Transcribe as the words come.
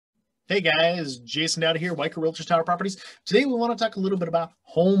Hey guys, Jason Dowdey here, Weichert Realtors Tower Properties. Today we want to talk a little bit about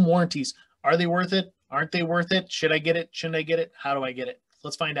home warranties. Are they worth it? Aren't they worth it? Should I get it? Shouldn't I get it? How do I get it?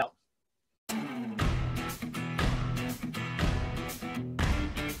 Let's find out.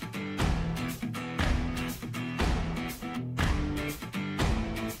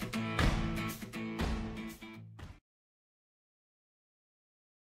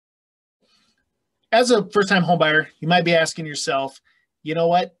 As a first-time home buyer, you might be asking yourself, you know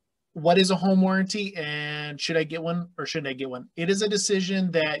what? What is a home warranty and should I get one or shouldn't I get one? It is a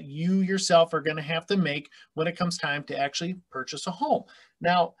decision that you yourself are going to have to make when it comes time to actually purchase a home.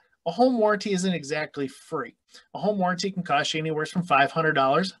 Now, a home warranty isn't exactly free. A home warranty can cost you anywhere from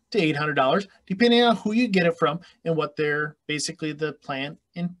 $500 to $800, depending on who you get it from and what basically the plan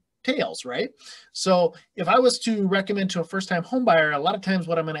entails, right? So if I was to recommend to a first-time home buyer, a lot of times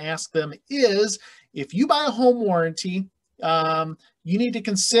what I'm going to ask them is, if you buy a home warranty, you need to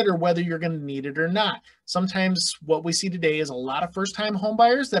consider whether you're going to need it or not. Sometimes what we see today is a lot of first-time home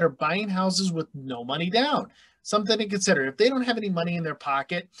buyers that are buying houses with no money down. Something to consider. If they don't have any money in their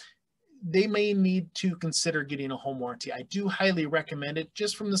pocket, they may need to consider getting a home warranty. I do highly recommend it,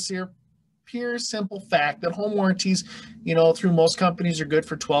 just from the pure simple fact that home warranties, through most companies are good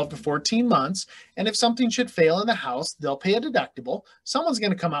for 12 to 14 months. And if something should fail in the house, they'll pay a deductible. Someone's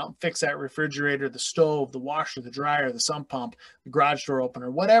going to come out and fix that refrigerator, the stove, the washer, the dryer, the sump pump, the garage door opener,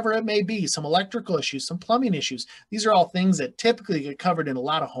 whatever it may be, some electrical issues, some plumbing issues. These are all things that typically get covered in a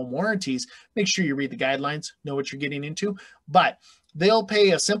lot of home warranties. Make sure you read the guidelines, know what you're getting into. But they'll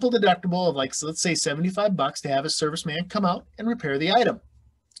pay a simple deductible of, like, so let's say $75 to have a serviceman come out and repair the item.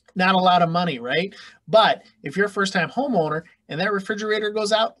 Not a lot of money, right? But if you're a first-time homeowner and that refrigerator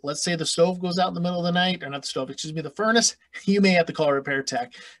goes out, let's say the stove goes out in the middle of the night, or not the stove, excuse me, the furnace, you may have to call a repair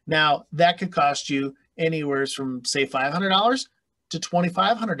tech. Now, that could cost you anywhere from, say, $500 to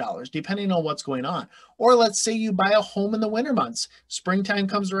 $2,500, depending on what's going on. Or let's say you buy a home in the winter months. Springtime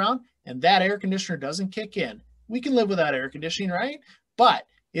comes around and that air conditioner doesn't kick in. We can live without air conditioning, right? But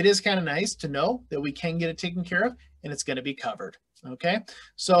it is kind of nice to know that we can get it taken care of and it's going to be covered. Okay,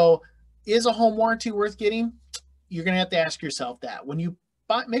 so is a home warranty worth getting? You're going to have to ask yourself that. When you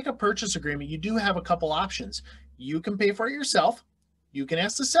make a purchase agreement, you do have a couple options. You can pay for it yourself. You can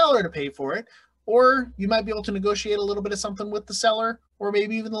ask the seller to pay for it, or you might be able to negotiate a little bit of something with the seller, or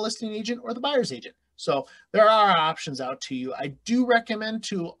maybe even the listing agent or the buyer's agent. So there are options out to you. I do recommend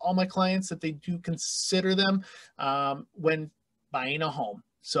to all my clients that they do consider them when buying a home.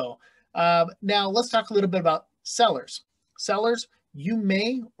 So now let's talk a little bit about sellers. Sellers, you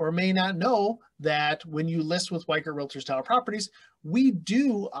may or may not know that when you list with Weichert Realtors Tower Properties, we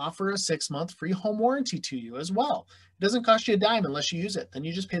do offer a 6-month free home warranty to you as well. It doesn't cost you a dime unless you use it. Then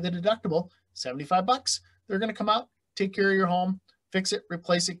you just pay the deductible, $75. They're going to come out, take care of your home, fix it,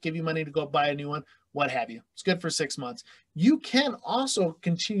 replace it, give you money to go buy a new one, what have you. It's good for 6 months. You can also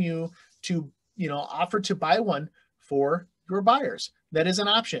continue to, offer to buy one for your buyers. That is an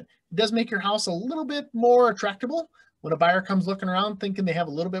option. It does make your house a little bit more attractable when a buyer comes looking around thinking they have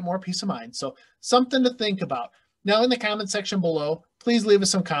a little bit more peace of mind. So something to think about. Now in the comment section below, please leave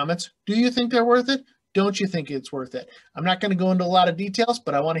us some comments. Do you think they're worth it? Don't you think it's worth it? I'm not going to go into a lot of details,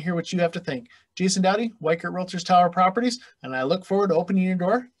 but I want to hear what you have to think. Jason Dowdey, Weichert Realtors Tower Properties, and I look forward to opening your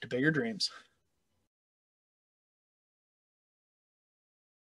door to bigger dreams.